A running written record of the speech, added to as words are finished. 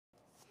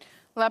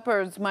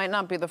Leopards might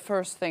not be the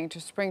first thing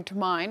to spring to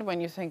mind when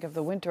you think of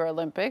the Winter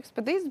Olympics,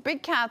 but these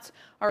big cats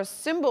are a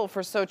symbol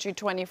for Sochi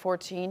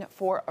 2014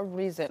 for a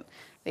reason.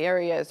 The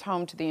area is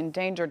home to the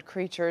endangered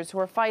creatures who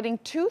are fighting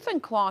tooth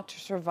and claw to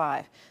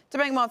survive.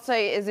 Thabang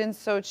Motsei is in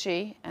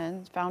Sochi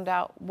and found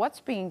out what's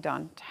being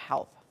done to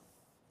help.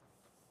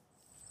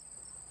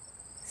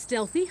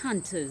 Stealthy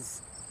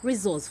hunters,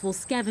 resourceful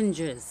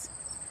scavengers.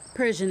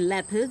 Persian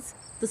leopards,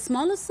 the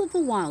smallest of the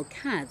wild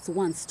cats,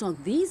 once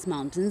stalked these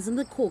mountains in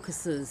the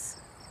Caucasus.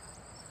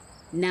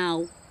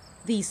 Now,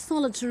 these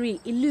solitary,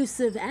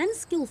 elusive and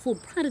skillful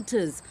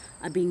predators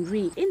are being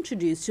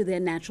reintroduced to their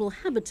natural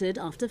habitat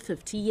after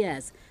 50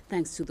 years,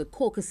 thanks to the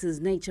Caucasus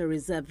Nature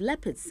Reserve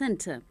Leopard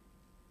Center.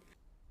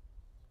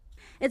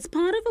 It's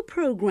part of a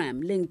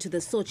program linked to the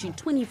Sochi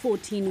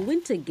 2014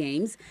 Winter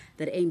Games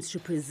that aims to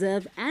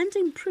preserve and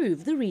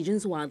improve the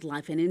region's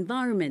wildlife and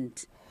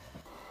environment.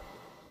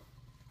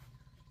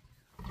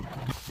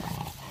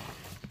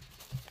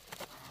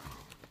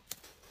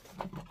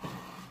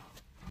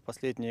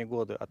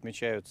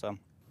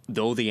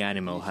 Though the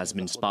animal has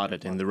been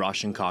spotted in the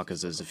Russian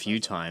Caucasus a few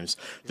times,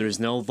 there is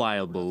no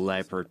viable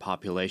leopard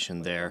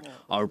population there.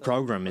 Our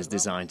program is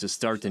designed to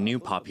start a new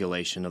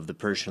population of the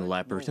Persian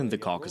leopard in the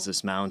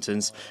Caucasus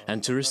Mountains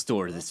and to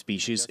restore the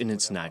species in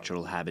its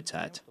natural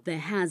habitat. There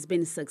has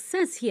been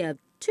success here.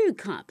 2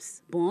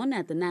 cubs born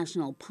at the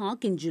national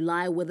park in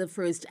July were the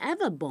first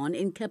ever born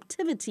in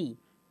captivity.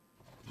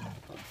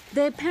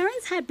 Their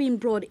parents had been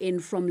brought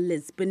in from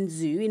Lisbon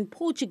Zoo in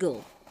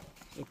Portugal.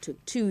 It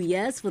took 2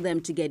 years for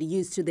them to get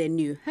used to their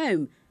new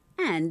home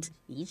and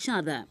each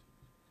other.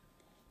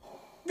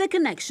 The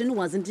connection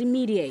wasn't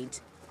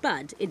immediate,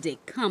 but it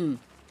did come,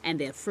 and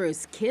their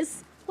first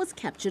kiss was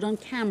captured on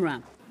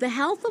camera. The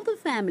health of the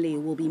family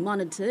will be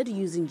monitored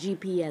using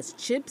GPS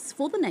chips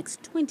for the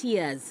next 20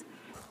 years.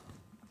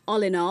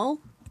 All in all,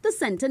 the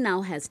center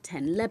now has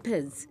 10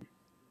 leopards.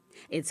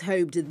 It's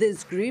hoped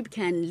this group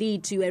can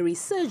lead to a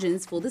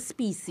resurgence for the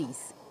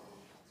species.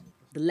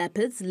 The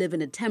leopards live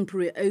in a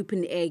temporary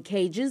open-air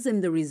cages in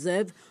the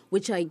reserve,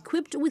 which are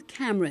equipped with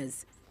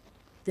cameras.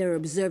 They're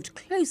observed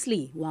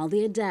closely while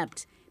they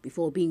adapt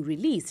before being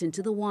released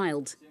into the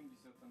wild.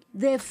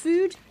 Their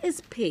food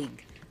is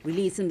pig,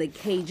 released in the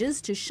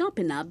cages to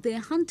sharpen up their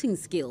hunting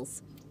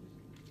skills.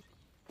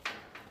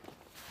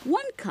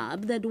 One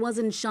cub that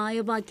wasn't shy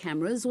of our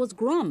cameras was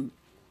Grom.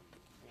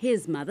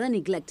 His mother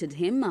neglected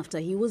him after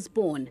he was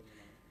born.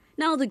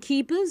 Now the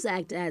keepers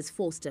act as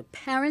foster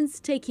parents,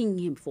 taking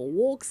him for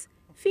walks,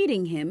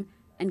 feeding him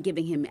and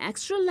giving him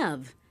extra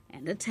love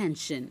and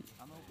attention.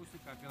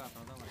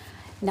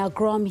 Now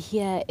Grom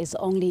here is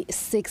only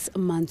 6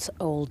 months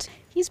old.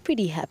 He's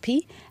pretty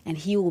happy and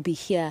he will be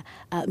here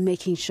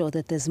making sure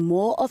that there's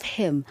more of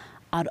him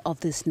out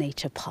of this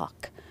nature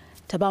park.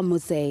 Thabang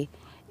Motsei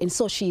in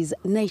Sochi's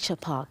Nature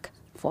Park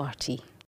for RT.